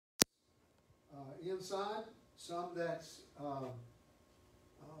inside, some that's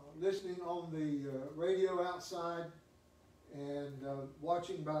listening on the radio outside, and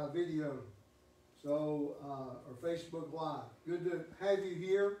watching by video, so or Facebook Live. Good to have you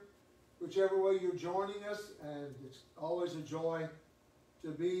here, whichever way you're joining us, and it's always a joy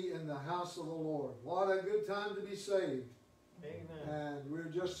to be in the house of the Lord. What a good time to be saved. Amen. And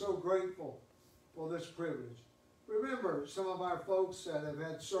we're just so grateful for this privilege. Remember some of our folks that have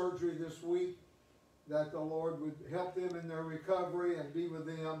had surgery this week, that the Lord would help them in their recovery and be with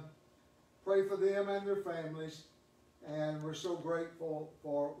them. Pray for them and their families. And we're so grateful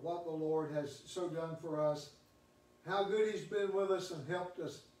for what the Lord has so done for us, how good He's been with us and helped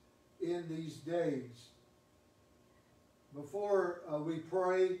us in these days. Before we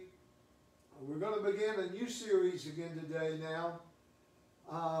pray, we're going to begin a new series again today now.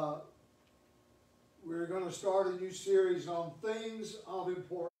 We're going to start a new series on things of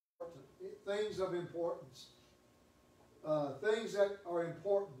importance. Things of importance. Things that are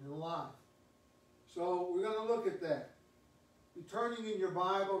important in life. So we're going to look at that. Be turning in your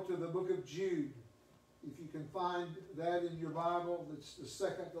Bible to the book of Jude. If you can find that in your Bible, it's the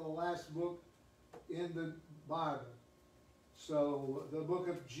second to the last book in the Bible. So the book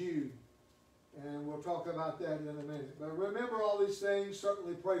of Jude. And we'll talk about that in a minute. But remember all these things.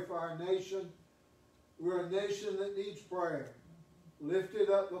 Certainly pray for our nation. We're a nation that needs prayer. Lift it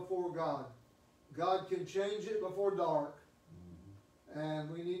up before God. God can change it before dark. And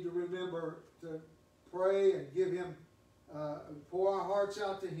we need to remember to pray and give Him, pour our hearts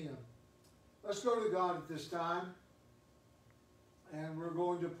out to Him. Let's go to God at this time. And we're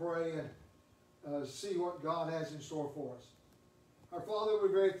going to pray and see what God has in store for us. Our Father, we're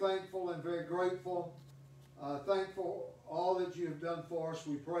very thankful and very grateful. Thankful all that you have done for us.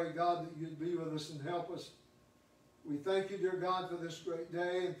 We pray, God, that you'd be with us and help us. We thank you, dear God, for this great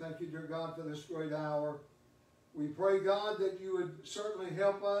day, and thank you, dear God, for this great hour. We pray, God, that you would certainly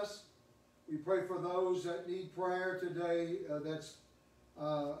help us. We pray for those that need prayer today, that's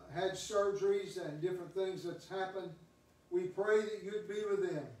had surgeries and different things that's happened. We pray that you'd be with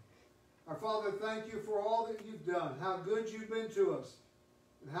them. Our Father, thank you for all that you've done, how good you've been to us,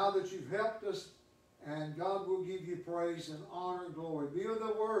 and how that you've helped us. And God will give you praise and honor and glory. Be with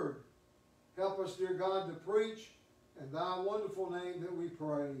the word. Help us, dear God, to preach. In thy wonderful name that we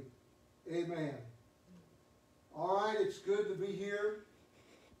pray. Amen. All right, it's good to be here.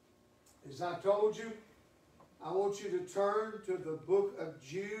 As I told you, I want you to turn to the book of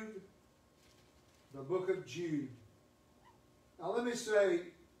Jude. The book of Jude. Now let me say,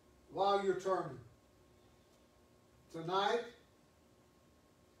 while you're turning, tonight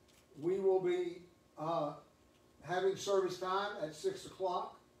we will be having service time at 6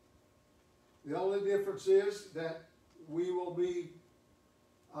 o'clock. The only difference is that we will be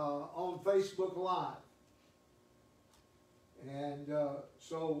on Facebook Live. And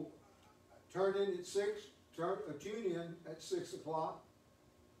so turn in at 6, tune in at 6 o'clock.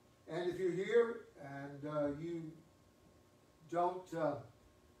 And if you're here and you don't know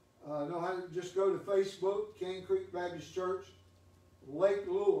how to, just go to Facebook, Cane Creek Baptist Church, Lake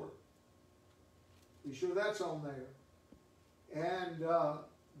Lure. Be sure that's on there. And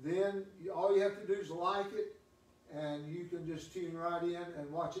then all you have to do is like it, and you can just tune right in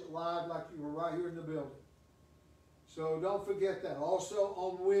and watch it live like you were right here in the building. So don't forget that. Also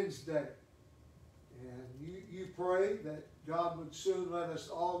on Wednesday. And you pray that God would soon let us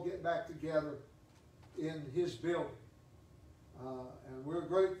all get back together in His building. And we're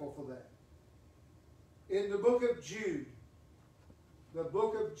grateful for that. In the book of Jude,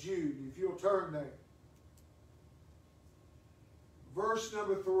 if you'll turn there, verse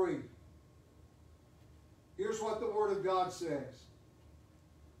number 3. Here's what the Word of God says.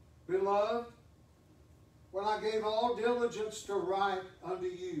 Beloved, when I gave all diligence to write unto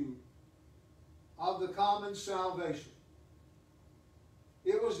you of the common salvation,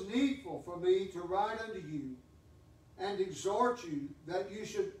 it was needful for me to write unto you and exhort you that you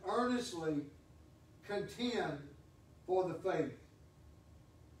should earnestly contend for the faith,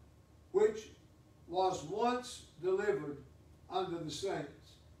 which was once delivered unto the saints.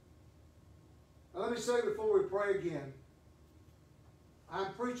 Now let me say before we pray again,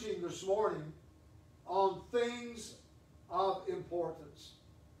 I'm preaching this morning on things of importance.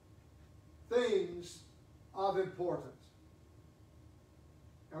 Things of importance.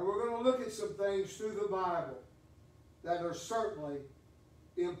 And we're going to look at some things through the Bible that are certainly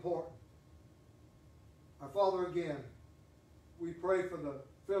important. Our Father, again, we pray for the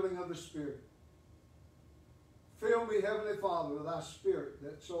filling of the Spirit. Fill me, Heavenly Father, with thy Spirit,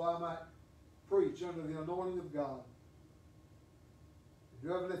 that so I might preach under the anointing of God.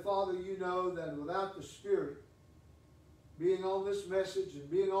 Dear Heavenly Father, you know that without the Spirit being on this message and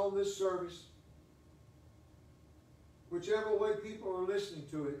being on this service, whichever way people are listening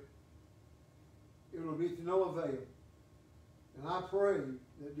to it, it will be to no avail. And I pray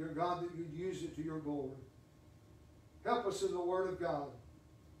that, dear God, that you'd use it to your glory. Help us in the Word of God,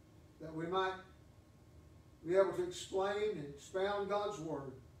 that we might be able to explain and expound God's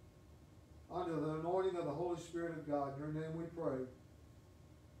Word under the anointing of the Holy Spirit of God. In your name we pray.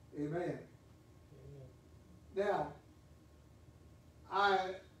 Amen. Now,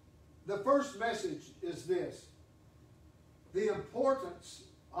 the first message is this: the importance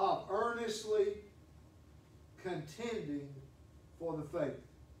of earnestly contending for the faith.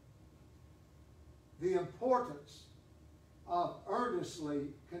 The importance of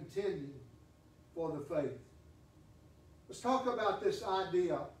earnestly contending for the faith. Let's talk about this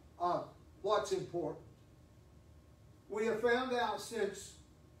idea of what's important. We have found out since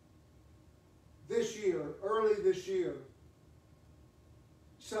this year, early this year,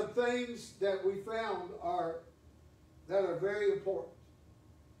 some things that we found that are very important.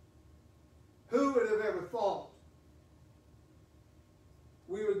 Who would have ever thought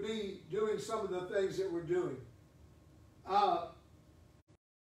we would be doing some of the things that we're doing? I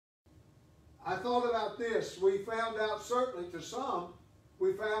thought about this. We found out, certainly to some,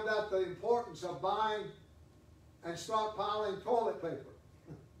 we found out the importance of buying and stockpiling toilet paper.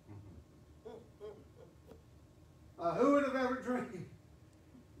 Who would have ever dreamed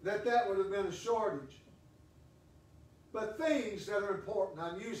that that would have been a shortage? But things that are important,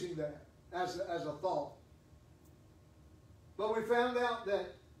 I'm using that as a thought. But we found out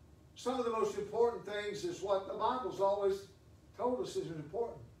that some of the most important things is what the Bible's always told us is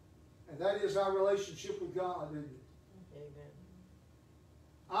important. And that is our relationship with God, isn't it? Amen.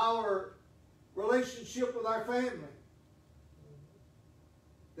 Our relationship with our family.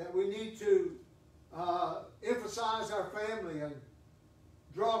 That we need to emphasize our family and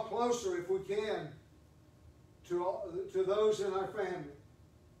draw closer, if we can, to those in our family.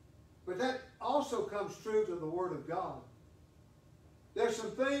 But that also comes true to the Word of God. There's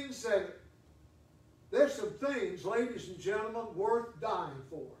some things, ladies and gentlemen, worth dying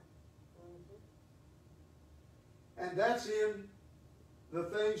for. And that's in the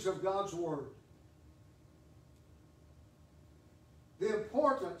things of God's Word. The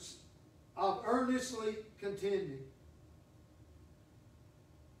importance of earnestly contending.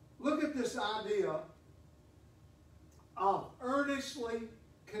 Look at this idea of earnestly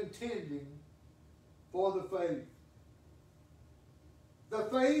contending for the faith. The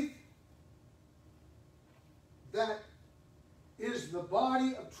faith that is the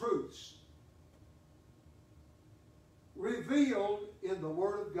body of truths revealed in the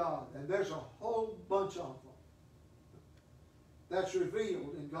Word of God. And there's a whole bunch of them that's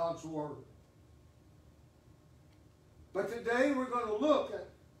revealed in God's Word. But today we're going to look at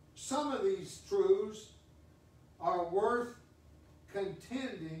some of these truths are worth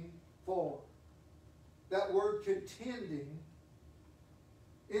contending for. That word contending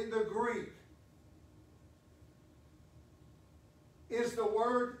in the Greek is the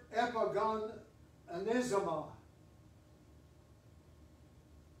word epigonizomai.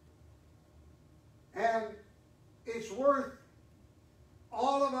 And it's worth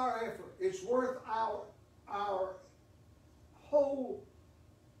all of our effort. It's worth our whole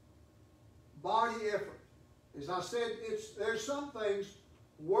body effort. As I said, there's some things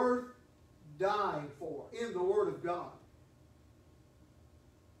worth dying for in the Word of God.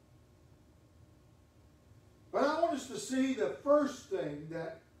 But I want us to see the first thing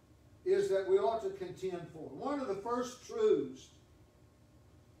that we ought to contend for. One of the first truths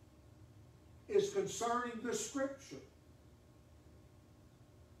is concerning the Scripture.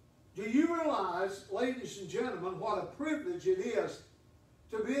 Do you realize, ladies and gentlemen, what a privilege it is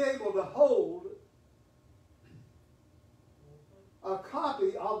to be able to hold a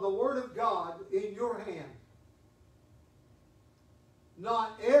copy of the Word of God in your hand?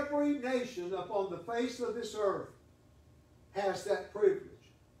 Not every nation upon the face of this earth has that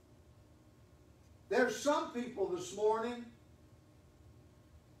privilege. There's some people this morning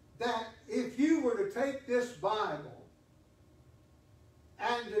that if you were to take this Bible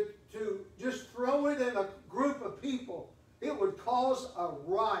and to just throw it in a group of people, it would cause a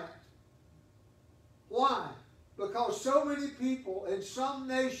riot. Why? Because so many people in some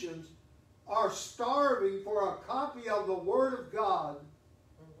nations are starving for a copy of the Word of God.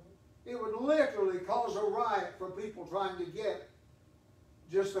 It would literally cause a riot for people trying to get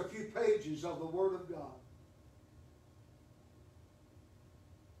just a few pages of the Word of God.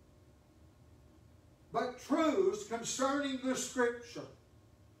 But truths concerning the Scripture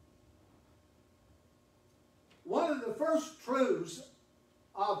first truths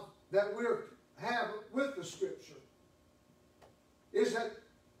that we have with the Scripture is that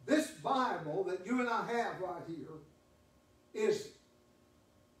this Bible that you and I have right here is,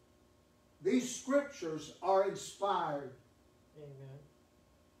 these Scriptures are inspired. Amen.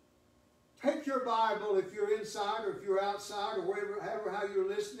 Take your Bible, if you're inside or if you're outside or wherever, how you're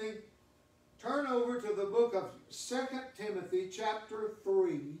listening, turn over to the book of 2 Timothy chapter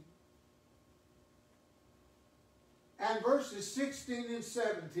 3 and verses 16 and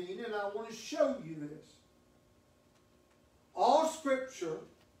 17, and I want to show you this. All Scripture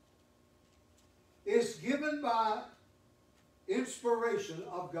is given by inspiration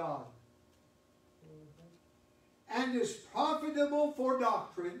of God and is profitable for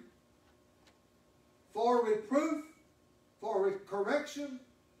doctrine, for reproof, for correction,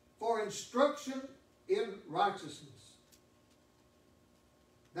 for instruction in righteousness,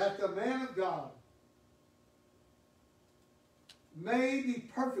 that the man of God may be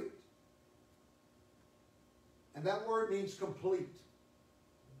perfect. And that word means complete.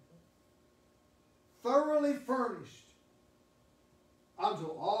 Thoroughly furnished unto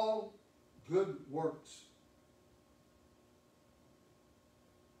all good works.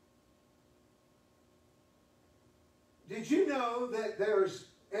 Did you know that there's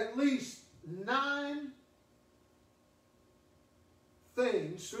at least 9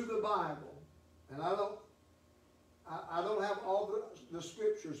 things through the Bible, and I don't have all the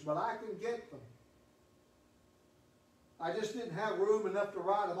scriptures, but I can get them. I just didn't have room enough to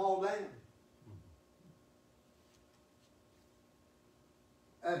write them all down.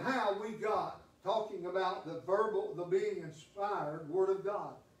 And how we got talking about the being inspired Word of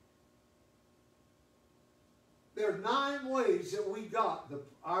God. There are 9 ways that we got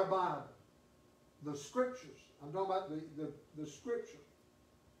our Bible, the Scriptures. I'm talking about the Scripture.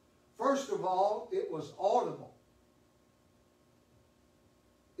 First of all, it was audible.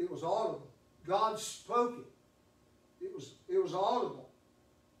 It was audible. God spoke it. It was audible.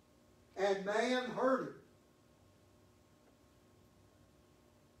 And man heard it.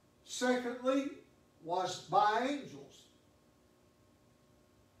 Secondly, was by angels.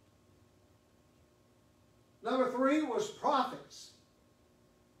 Number 3 was prophets.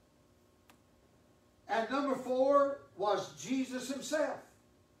 And number 4 was Jesus himself.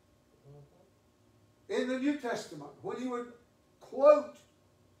 In the New Testament, when he would quote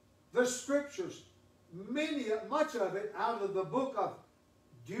the Scriptures, much of it out of the book of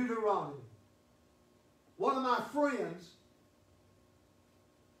Deuteronomy. One of my friends,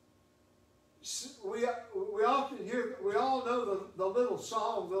 we often hear, we all know the little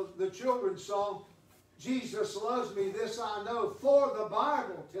song, the children's song, Jesus loves me, this I know, for the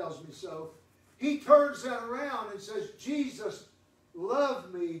Bible tells me so. He turns that around and says, Jesus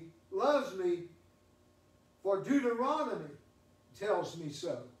loves me, for Deuteronomy tells me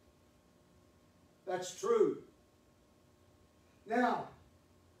so. That's true. Now,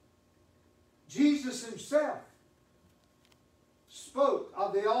 Jesus himself spoke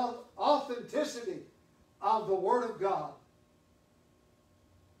of the authenticity of the Word of God.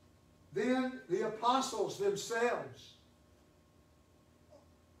 Then the apostles themselves.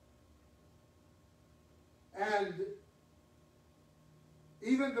 And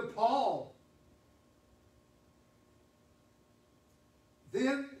even to Paul.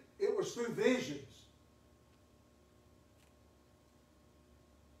 Then it was through visions.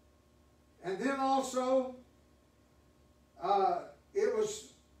 And then also it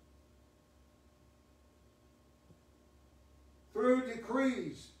was through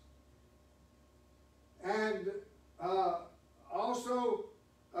decrees. And also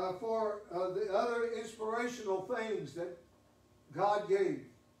for the other inspirational things that God gave.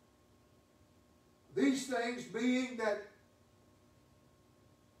 These things being that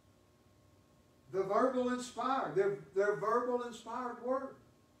the verbal inspired, they're verbal inspired word.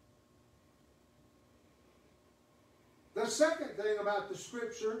 The second thing about the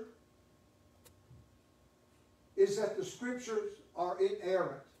Scripture is that the Scriptures are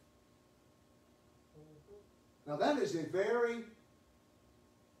inerrant. Now that is a very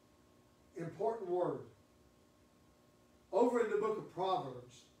important word. Over in the book of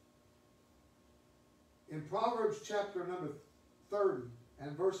Proverbs, in Proverbs chapter number 30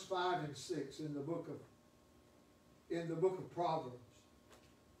 and verse 5 and 6 in the book of Proverbs.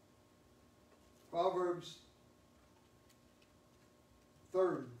 Proverbs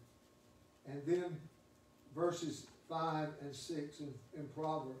 30 and then verses 5 and 6 in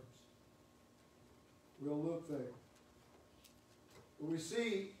Proverbs. We'll look there. We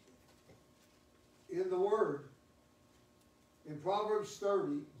see in the Word, in Proverbs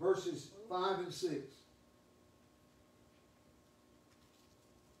 30, verses 5 and 6,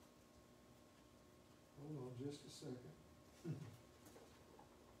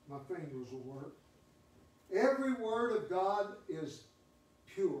 My fingers will work. Every word of God is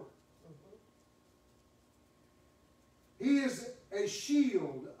pure. He is a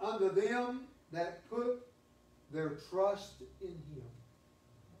shield unto them that put their trust in Him.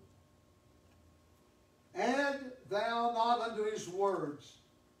 Add thou not unto His words,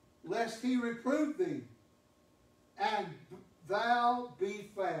 lest He reprove thee, and thou be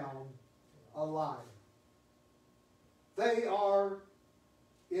found a liar. They are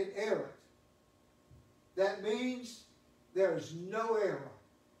inerrant. That means there is no error.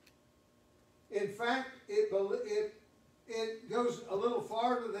 In fact, it goes a little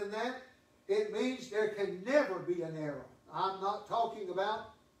farther than that. It means there can never be an error. I'm not talking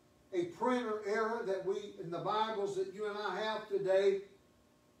about a printer error that we, in the Bibles that you and I have today,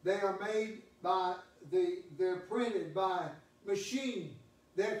 they are made by, they're printed by machine.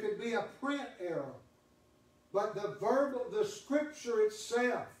 There could be a print error. But the scripture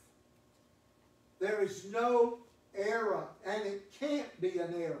itself, there is no error, and it can't be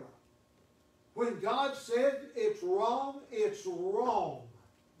an error. When God said it's wrong, it's wrong.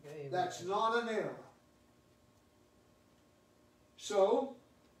 Amen. That's not an error. So,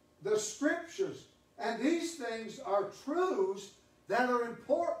 the scriptures, and these things are truths that are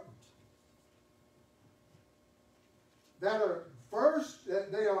important. That are, first,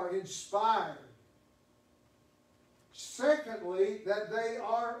 that they are inspired. Secondly, that they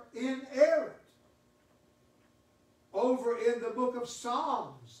are inerrant. Over in the book of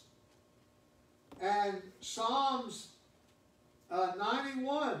Psalms, and Psalms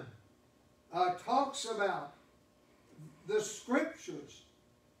 91 talks about the scriptures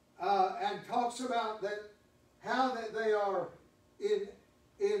and talks about that how that they are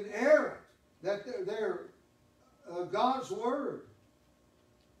inerrant, that they're God's word.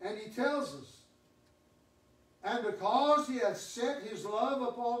 And He tells us, and because He hath set His love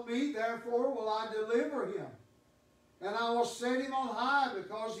upon me, therefore will I deliver him. And I will set him on high,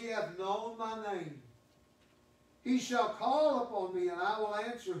 because he hath known my name. He shall call upon me, and I will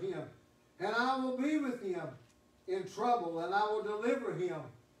answer him. And I will be with him in trouble, and I will deliver him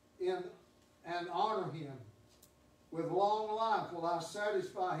and honor him. With long life will I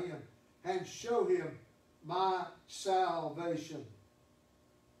satisfy him, and show him my salvation.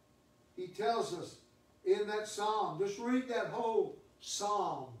 He tells us in that psalm, just read that whole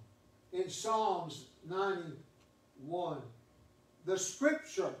psalm in Psalms 91. The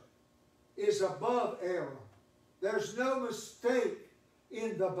scripture is above error. There's no mistake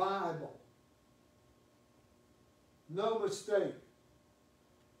in the Bible. No mistake.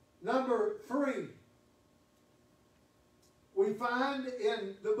 Number 3, we find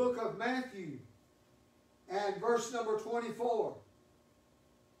in the book of Matthew and verse number 24.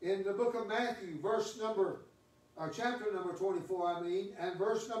 In the book of Matthew, chapter number 24, and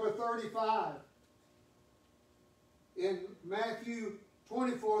verse number 35. In Matthew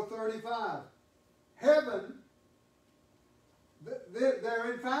 24:35, heaven,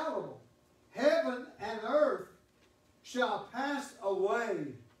 they're infallible. Heaven and earth shall pass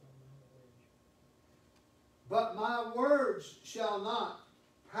away, but my words shall not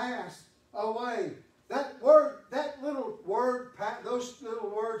pass away. That word, those little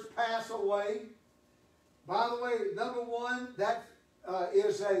words, pass away. By the way, number one, that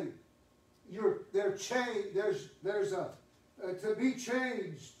is they're changed. There's a to be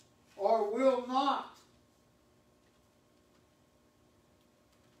changed or will not.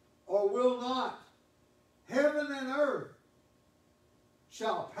 Or will not. Heaven and earth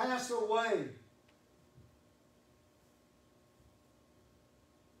shall pass away.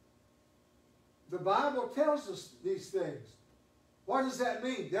 The Bible tells us these things. What does that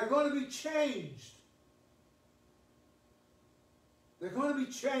mean? They're going to be changed. They're going to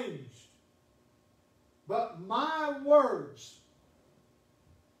be changed. But my words,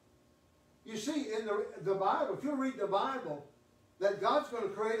 you see, in the Bible, if you read the Bible, that God's going to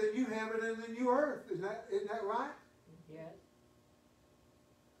create a new heaven and a new earth. Isn't that right? Yes.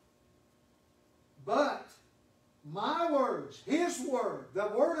 But my words, His word, the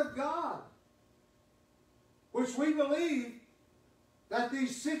Word of God, which we believe that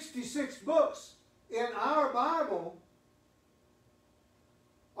these 66 books in our Bible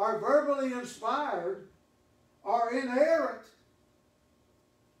are verbally inspired, are inerrant,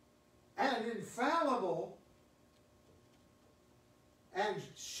 and infallible, and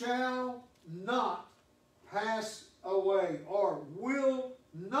shall not pass away, or will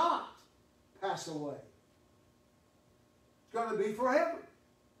not pass away. It's going to be forever.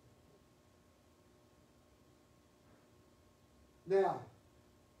 Now,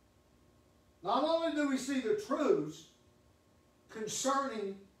 not only do we see the truths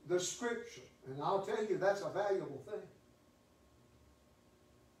concerning the Scripture. And I'll tell you, that's a valuable thing.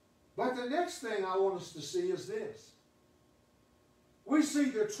 But the next thing I want us to see is this. We see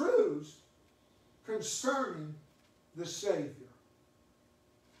the truths concerning the Savior.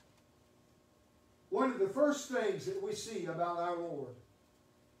 One of the first things that we see about our Lord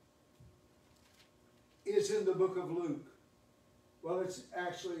is in the book of Luke. Well, it's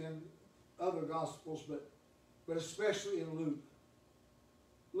actually in other Gospels, but especially in Luke.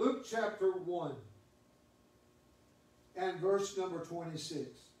 Luke chapter 1 and verse number 26.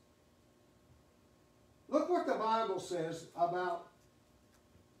 Look what the Bible says about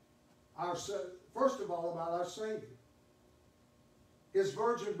first of all, about our Savior. His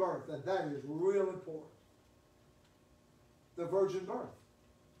virgin birth, and that is real important. The virgin birth.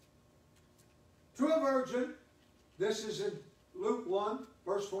 To a virgin, this is in Luke 1,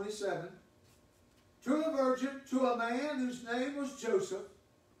 verse 27. To a virgin, to a man whose name was Joseph,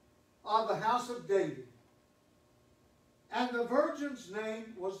 of the house of David. And the virgin's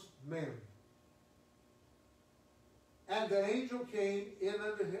name was Mary. And the angel came in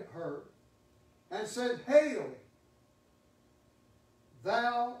unto her, and said, Hail,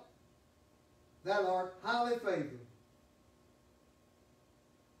 thou that art highly favored.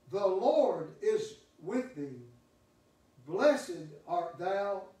 The Lord is with thee. Blessed art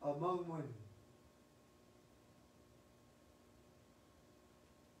thou among women.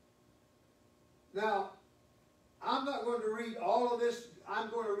 Now, I'm not going to read all of this. I'm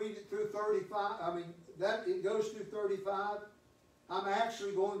going to read it through 35. It goes through 35. I'm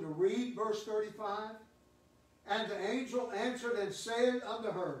actually going to read verse 35. And the angel answered and said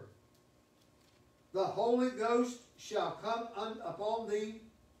unto her, The Holy Ghost shall come upon thee.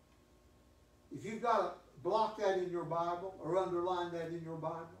 If you've got to block that in your Bible or underline that in your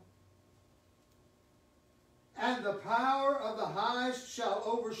Bible. And the power of the highest shall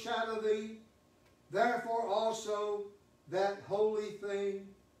overshadow thee. Therefore also that holy thing,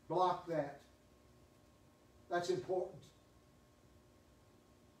 block that. That's important.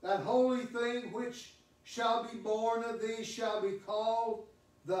 That holy thing which shall be born of thee shall be called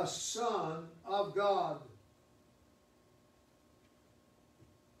the Son of God.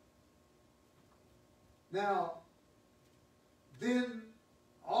 Now, then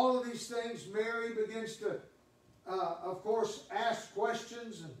all of these things, Mary begins to, of course, ask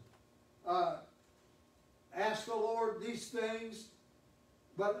questions and ask the Lord these things,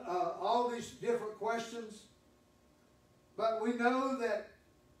 but all these different questions. But we know that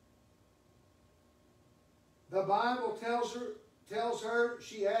the Bible tells her,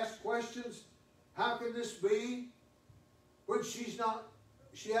 she asked questions. How can this be when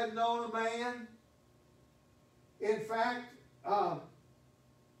she hadn't known a man? In fact,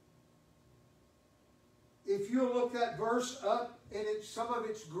 if you look that verse up in some of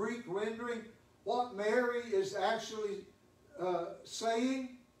its Greek rendering, what Mary is actually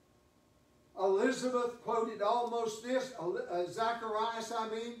saying, Elizabeth quoted almost this, Zacharias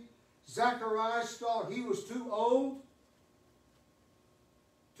thought he was too old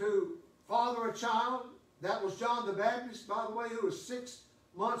to father a child. That was John the Baptist, by the way, who was 6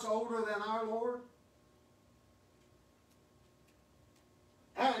 months older than our Lord.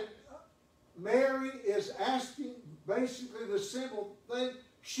 And Mary is asking basically the simple thing.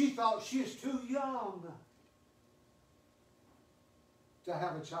 She thought she is too young to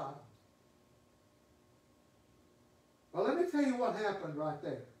have a child. Well, let me tell you what happened right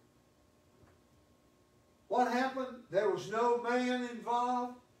there. What happened? There was no man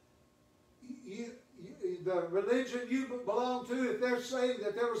involved. The religion you belong to, if they're saying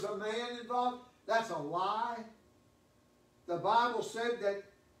that there was a man involved, that's a lie. The Bible said that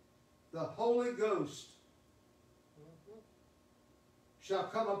the Holy Ghost shall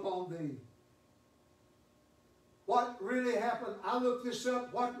come upon thee. What really happened, I looked this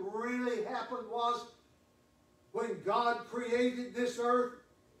up, what really happened was when God created this earth,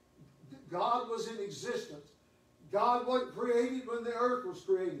 God was in existence. God wasn't created when the earth was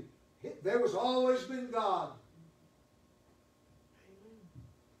created. There was always been God.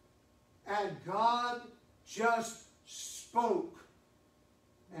 And God just spoke,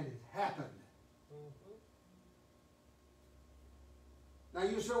 and it happened. Now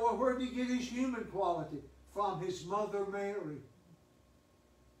you say, well, where did he get his human quality? From his mother Mary.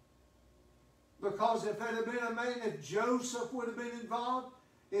 Because if it had been a man, if Joseph would have been involved,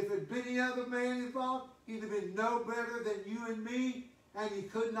 if it had been any other man involved, he'd have been no better than you and me, and he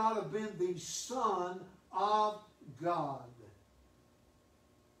could not have been the Son of God.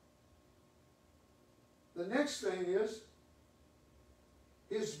 The next thing is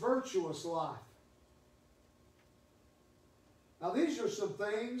his virtuous life. Now these are some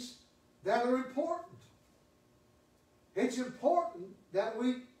things that are important. It's important that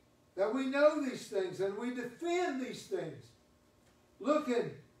we know these things and we defend these things. Look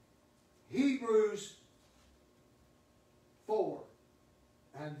in Hebrews 4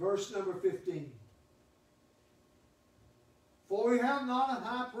 and verse number 15. For we have not a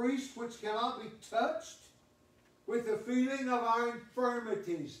high priest which cannot be touched with the feeling of our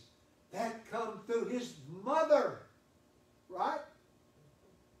infirmities that come through his mother. Right?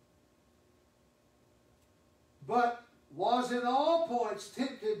 But was in all points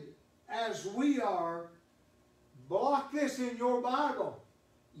tempted as we are. Block this in your Bible.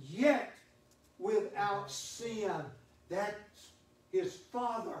 Yet without sin. That's his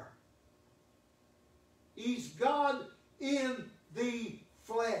Father. He's God in the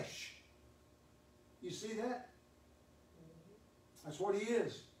flesh. You see that? That's what he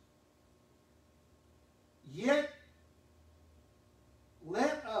is. Yet,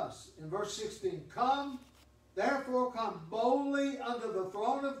 let us, in verse 16, therefore come boldly under the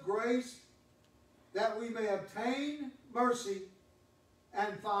throne of grace, that we may obtain mercy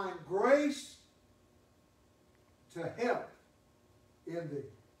and find grace to help in the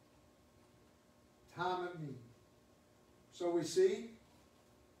time of need. So we see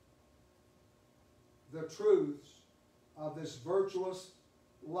the truths of this virtuous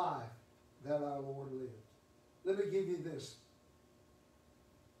life that our Lord lived. Let me give you this.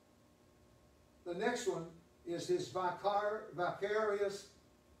 The next one is his vicarious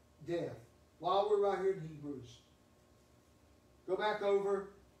death. While we're right here in Hebrews, go back over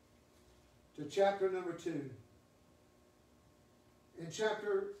to chapter number 2. In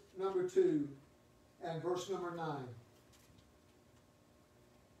chapter number 2 and verse number 9.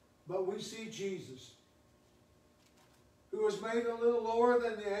 But we see Jesus, who was made a little lower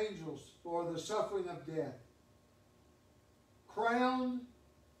than the angels for the suffering of death, crowned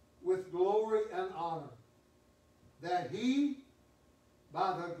with glory and honor, that he,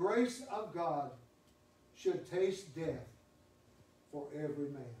 by the grace of God, should taste death for every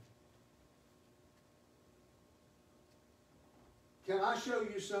man. Can I show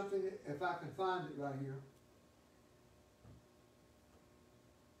you something, if I can find it right here?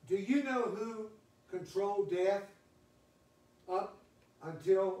 Do you know who controlled death up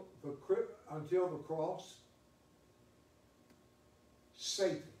until the cross?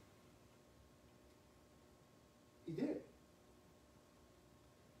 Satan. He did.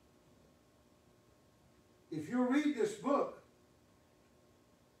 If you read this book,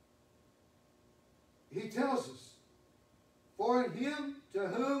 he tells us, for in him to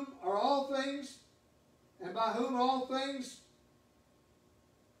whom are all things, and by whom all things,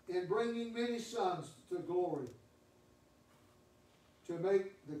 in bringing many sons to glory, to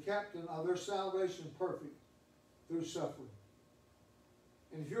make the captain of their salvation perfect through suffering.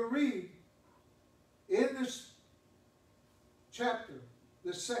 And if you read in this chapter,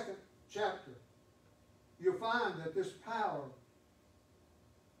 this second chapter, you'll find that this power,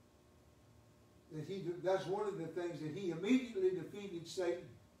 that's one of the things that he immediately defeated Satan.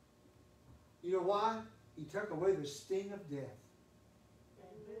 You know why? He took away the sting of death.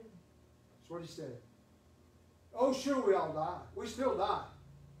 Amen. That's what he said. Oh, sure, we all die. We still die.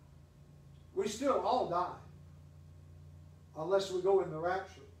 We still all die. Unless we go in the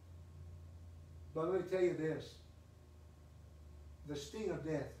rapture. But let me tell you this. The sting of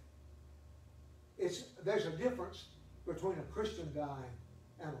death. There's a difference between a Christian dying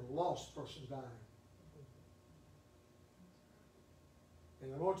and a lost person dying.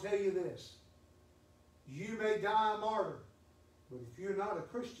 And I'm going to tell you this. You may die a martyr, but if you're not a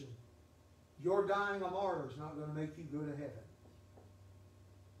Christian, your dying a martyr is not going to make you go to heaven.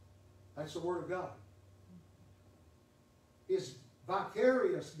 That's the Word of God. His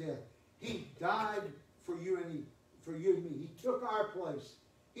vicarious death. He died for you and me. He took our place.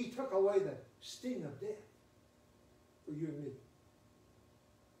 He took away the sting of death for you and me.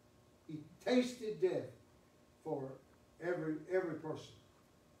 He tasted death for every person.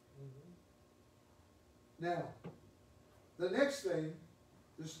 Mm-hmm. Now, the next thing,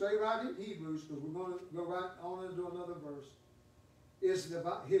 to stay right in Hebrews, because we're going to go right on into another verse, is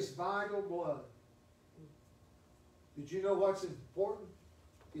his vital blood. Did you know what's important?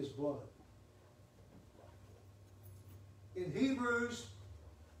 His blood. In Hebrews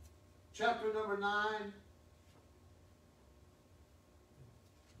chapter number 9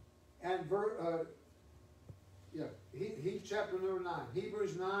 and chapter number 9.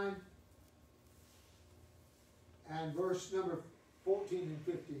 Hebrews 9 and verse number 14 and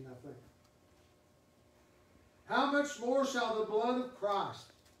 15, I think. How much more shall the blood of Christ,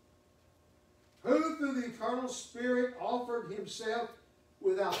 who through the eternal Spirit offered himself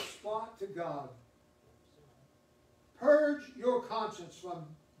without spot to God. Purge your conscience from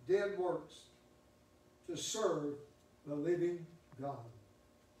dead works to serve the living God.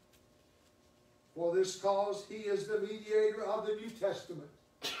 For this cause he is the mediator of the New Testament,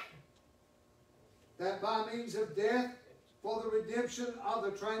 that by means of death for the redemption of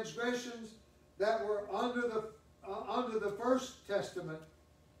the transgressions that were under the first testament,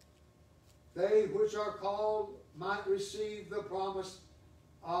 they which are called might receive the promise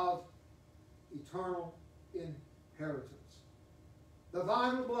of eternal inheritance. The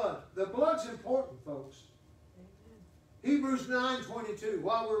vital blood. The blood's important, folks. Hebrews 9:22,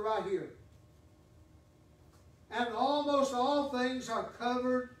 while we're right here. And almost all things are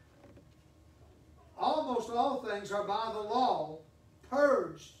covered, almost all things are by the law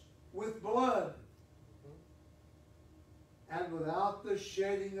purged with blood. And without the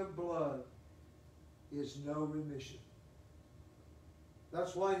shedding of blood is no remission.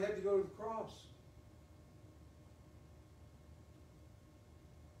 That's why he had to go to the cross.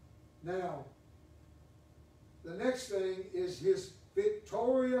 Now, the next thing is his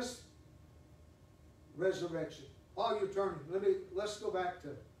victorious resurrection. While you're turning, let's go back to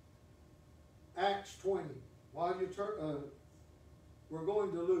Acts 20. While you turn, we're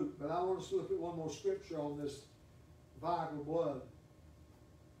going to Luke, but I want us to look at one more scripture on this vital blood.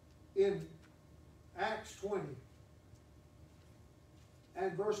 In Acts 20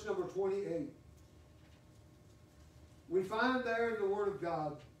 and verse number 28, we find there in the Word of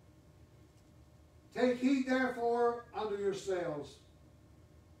God, take heed therefore unto yourselves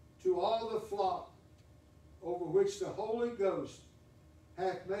to all the flock over which the Holy Ghost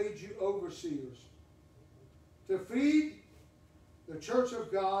hath made you overseers, to feed the church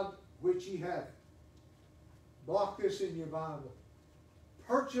of God which ye hath. Block this in your Bible.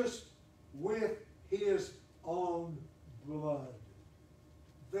 Purchased with his own blood.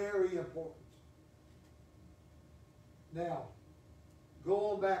 Very important. Now,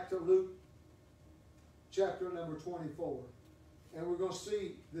 go on back to Luke chapter number 24. And we're going to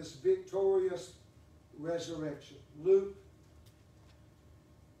see this victorious resurrection. Luke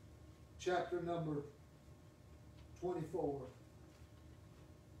chapter number 24.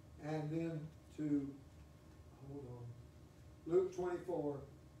 And then to, hold on, Luke 24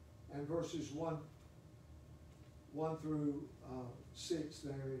 and verses 1 through 6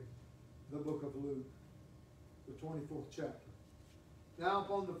 there in the book of Luke, the 24th chapter. Now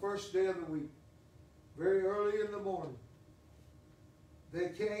upon the first day of the week, very early in the morning, they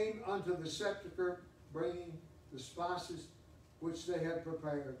came unto the sepulchre, bringing the spices which they had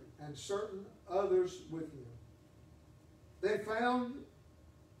prepared, and certain others with him. They found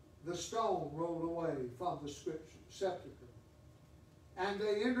the stone rolled away from the sepulchre, and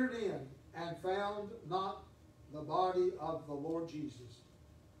they entered in and found not the body of the Lord Jesus.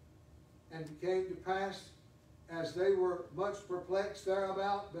 And it came to pass, as they were much perplexed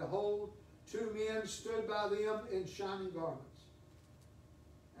thereabout, behold, two men stood by them in shining garments.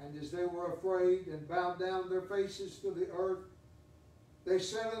 And as they were afraid and bowed down their faces to the earth, they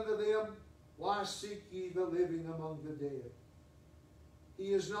said unto them, why seek ye the living among the dead?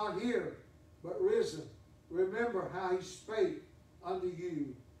 He is not here, but risen. Remember how he spake unto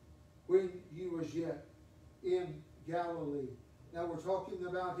you when ye was yet in Galilee. Now we're talking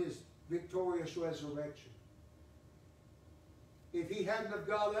about his victorious resurrection. If he hadn't have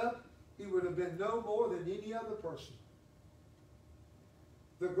got up, he would have been no more than any other person.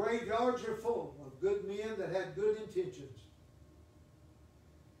 The graveyards are full of good men that had good intentions.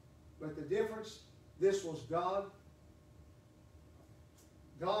 But the difference, this was God.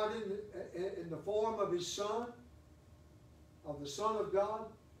 God in the form of his Son, of the Son of God,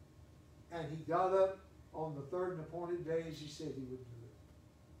 and he got up on the third and appointed day as he said he would do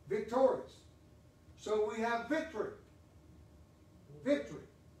it. Victorious. So we have victory. Victory.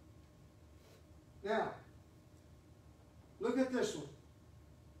 Now, look at this one.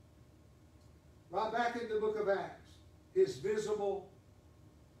 Right back in the book of Acts. His visible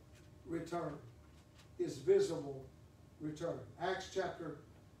return. His visible return. Acts chapter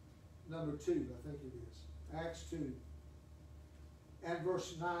number 2, I think it is. Acts 2. And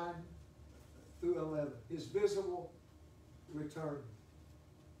verse 9 through 11. His visible return.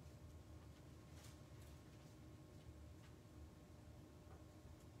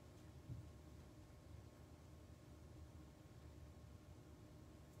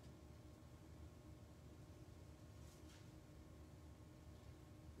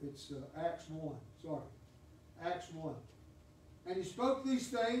 It's Acts 1. Sorry. Acts 1. And he spoke these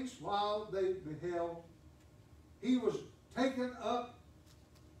things while they beheld. He was taken up,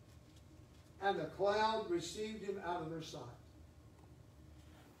 and the cloud received him out of their sight.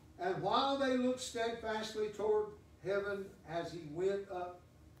 And while they looked steadfastly toward heaven as he went up,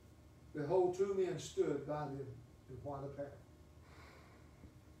 behold, two men stood by them in white apparel,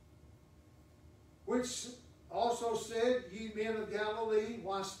 which also said, Ye men of Galilee,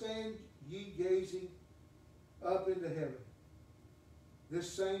 why stand ye gazing up into heaven?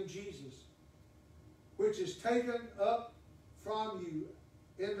 This same Jesus, which is taken up from you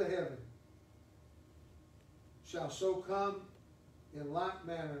into heaven, shall so come in like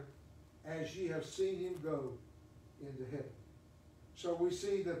manner as ye have seen him go into heaven. So we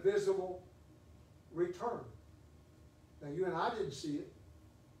see the visible return. Now you and I didn't see it,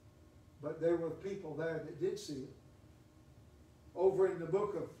 but there were people there that did see it. Over in the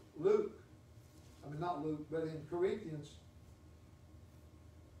book of Luke, not Luke, but in Corinthians,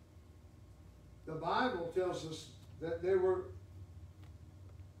 the Bible tells us that there were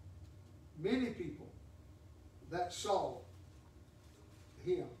many people that saw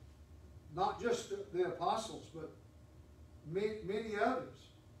him. Not just the apostles, but many others.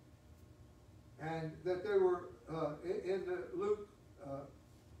 And that there were, in the Luke,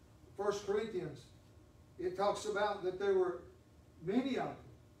 1 Corinthians, it talks about that there were many of them.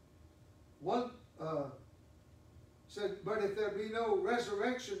 One said, but if there be no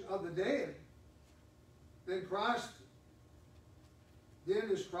resurrection of the dead, then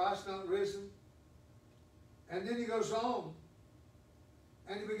is Christ not risen? And then he goes on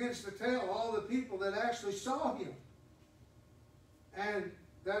and he begins to tell all the people that actually saw him and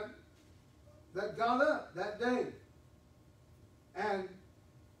that got up that day. And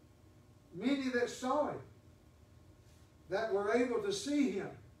many that saw him, that were able to see him,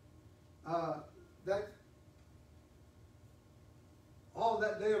 that on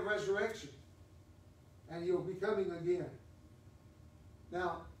that day of resurrection, and he'll be coming again.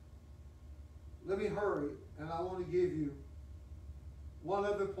 Now, let me hurry, and I want to give you one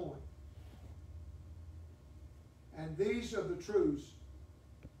other point. And these are the truths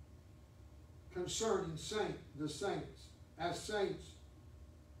concerning the saints. As saints,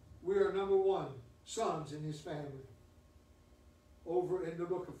 we are number one, sons in his family. Over in the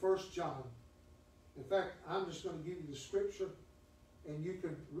book of 1 John. In fact, I'm just going to give you the scripture, and you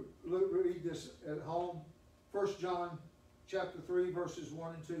can read this at home. 1 John chapter 3, verses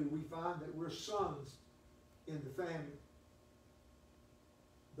 1 and 2. We find that we're sons in the family.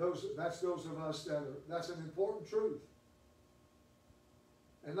 That's those of us that's an important truth.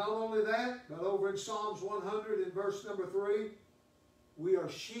 And not only that, but over in Psalms 100 in verse number 3, we are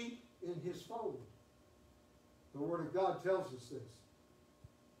sheep in his fold. The Word of God tells us this.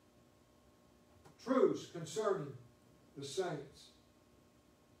 Truths concerning the saints.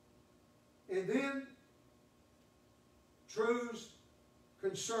 And then truths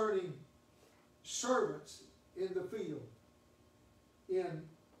concerning servants in the field in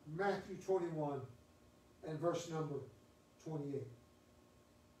Matthew 21 and verse number 28.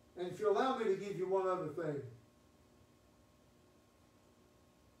 And if you allow me to give you one other thing,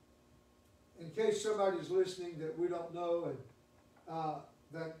 in case somebody's listening that we don't know and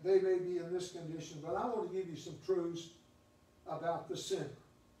that they may be in this condition, but I want to give you some truths about the sinner.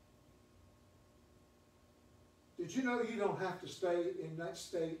 Did you know you don't have to stay in that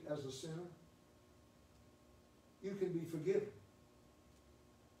state as a sinner? You can be forgiven.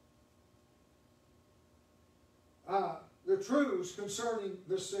 The truths concerning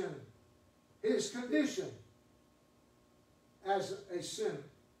the sinner. His condition as a sinner.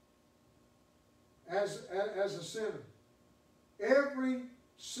 As a sinner. Every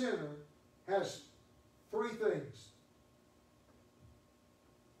sinner has three things.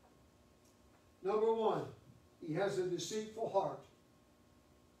 Number one, he has a deceitful heart.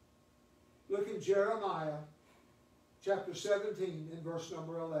 Look in Jeremiah chapter 17 in verse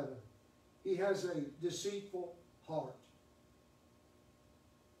number 11. He has a deceitful heart.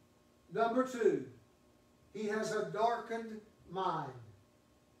 Number two, he has a darkened mind.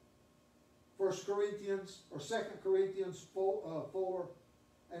 1 Corinthians or 2 Corinthians 4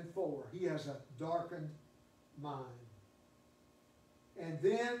 and 4. He has a darkened mind. And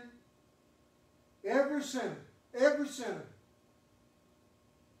then every sinner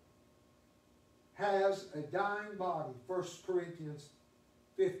has a dying body. 1 Corinthians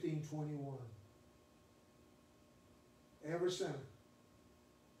 15:21. Every sinner.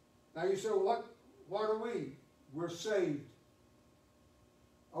 Now you say, well, what are we? We're saved.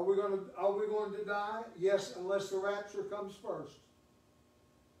 Are we going to die? Yes, unless the rapture comes first.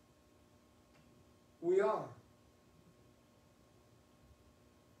 We are.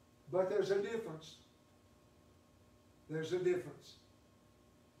 But there's a difference. There's a difference.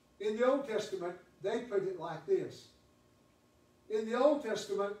 In the Old Testament, they put it like this. In the Old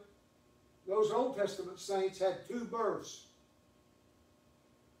Testament, those Old Testament saints had 2 births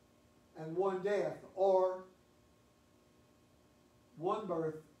and 1 death, or 1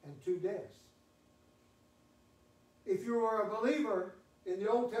 birth and 2 deaths. If you were a believer in the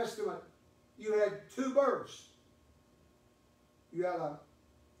Old Testament, you had 2 births. You had a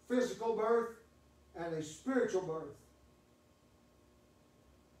physical birth and a spiritual birth,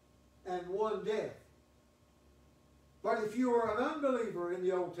 and 1 death. But if you were an unbeliever in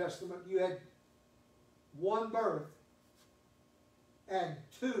the Old Testament, you had 1 birth and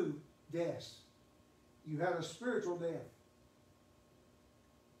 2 deaths. You had a spiritual death.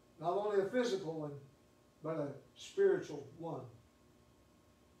 Not only a physical one, but a spiritual one.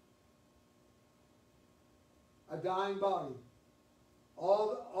 A dying body.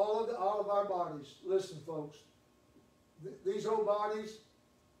 All of our bodies. Listen, folks. These old bodies,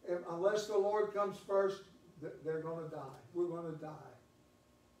 unless the Lord comes first, they're going to die. We're going to die.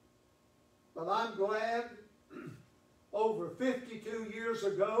 But I'm glad over 52 years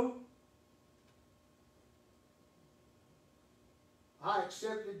ago, I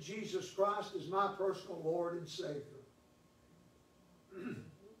accepted Jesus Christ as my personal Lord and Savior.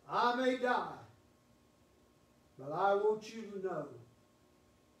 I may die, but I want you to know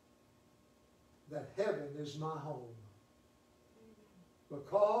that heaven is my home.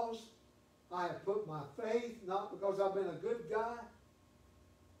 Because I have put my faith, not because I've been a good guy,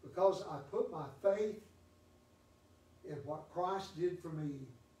 because I put my faith in what Christ did for me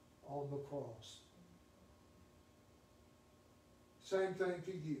on the cross. Same thing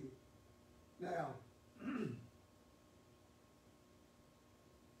to you. Now,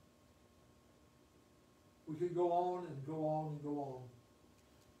 we could go on and go on and go on.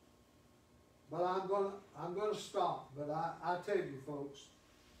 But I'm gonna stop. But I tell you, folks,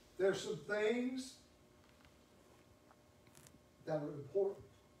 there's some things that are important.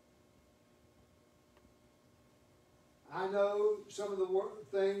 I know some of the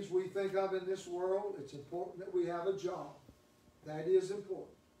things we think of in this world. It's important that we have a job. That is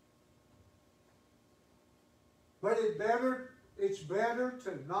important. But it's better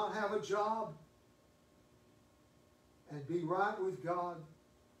to not have a job and be right with God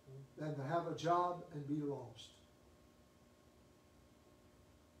than to have a job and be lost.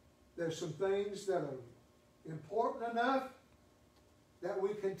 There's some things that are important enough that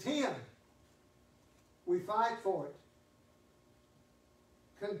we contend. We fight for it.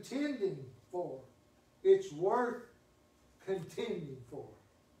 Contending for. It's worth contending for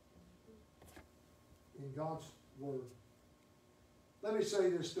in God's Word. Let me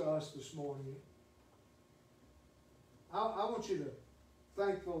say this to us this morning. I want you to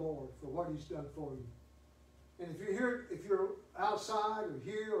thank the Lord for what He's done for you. And if you're here, if you're outside or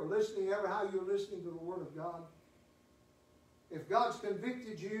here or listening, ever how you're listening to the Word of God, if God's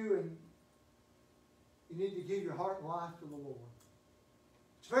convicted you and you need to give your heart and life to the Lord,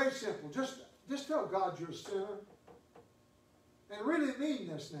 it's very simple. Just tell God you're a sinner. And really mean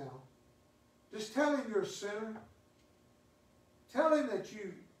this now. Just tell Him you're a sinner. Tell Him that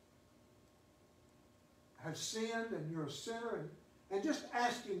you have sinned and you're a sinner. And just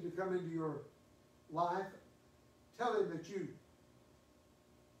ask Him to come into your life. Tell Him that you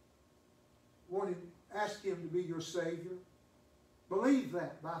want to ask Him to be your Savior. Believe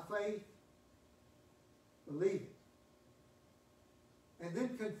that by faith. Believe it. And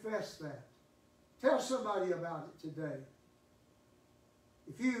then confess that. Tell somebody about it today.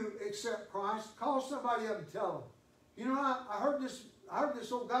 If you accept Christ, call somebody up and tell them, you know, I heard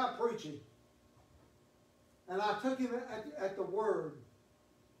this old guy preaching. And I took him at the Word,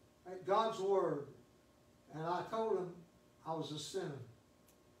 at God's Word. And I told him I was a sinner.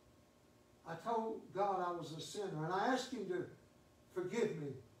 I told God I was a sinner. And I asked Him to forgive me.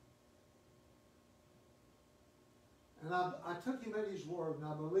 And I took Him at His Word and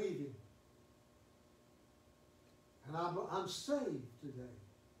I believe Him. And I'm saved today.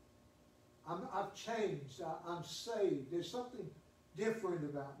 I've changed. I'm saved. There's something different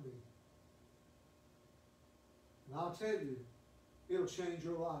about me. And I'll tell you, it'll change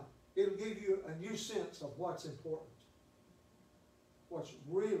your life. It'll give you a new sense of what's important. What's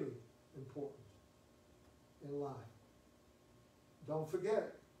really important in life. Don't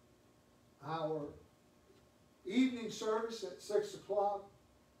forget our evening service at 6 o'clock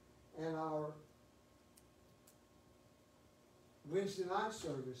and our Wednesday night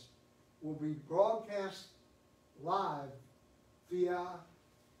service will be broadcast live via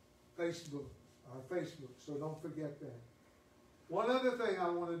Facebook, so don't forget that. One other thing I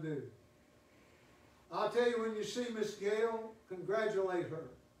want to do. I'll tell you, when you see Miss Gail, congratulate her.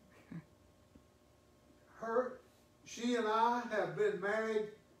 She and I have been married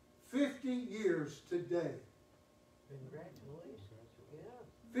 50 years today. Congratulations.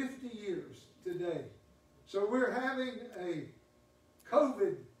 Yeah. 50 years today. So we're having a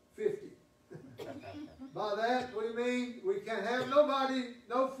COVID 50. By that we mean we can have nobody,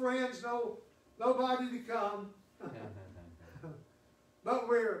 no friends, nobody to come. But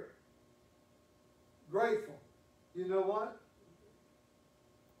we're grateful. You know what?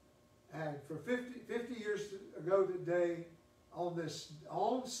 And for 50 years ago today,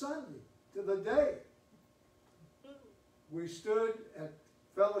 on Sunday, to the day, we stood at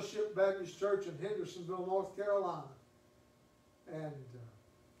Fellowship Baptist Church in Hendersonville, North Carolina. And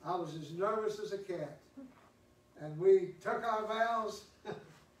I was as nervous as a cat. And we took our vows.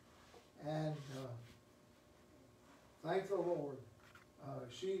 And thank the Lord.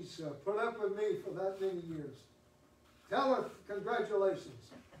 She's put up with me for that many years. Tell her congratulations.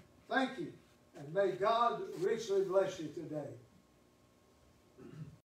 Thank you. And may God richly bless you today.